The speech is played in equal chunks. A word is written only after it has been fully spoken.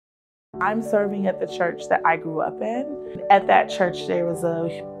I'm serving at the church that I grew up in. At that church, there was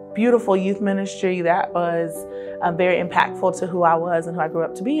a beautiful youth ministry that was very impactful to who I was and who I grew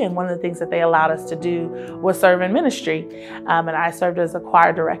up to be. And one of the things that they allowed us to do was serve in ministry. And I served as a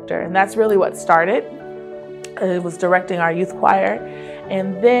choir director. And that's really what started. It was directing our youth choir.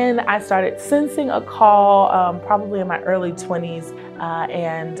 And then I started sensing a call probably in my early 20s.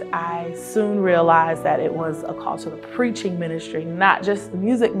 And I soon realized that it was a call to the preaching ministry, not just the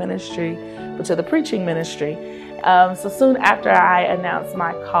music ministry, but to the preaching ministry. So soon after I announced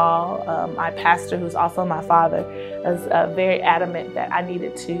my call, my pastor, who's also my father, was very adamant that I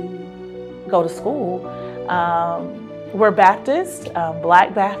needed to go to school. We're Baptist,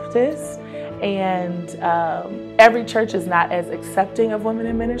 Black Baptist, and every church is not as accepting of women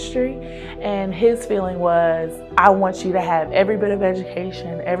in ministry. And his feeling was, I want you to have every bit of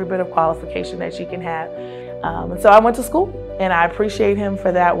education, every bit of qualification that you can have. And so I went to school, and I appreciate him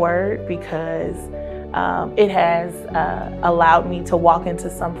for that word, because it has allowed me to walk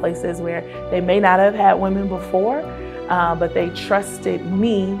into some places where they may not have had women before, but they trusted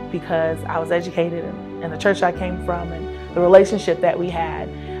me because I was educated in the church I came from and the relationship that we had.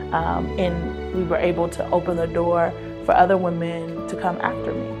 And we were able to open the door for other women to come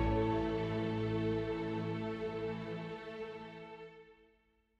after me.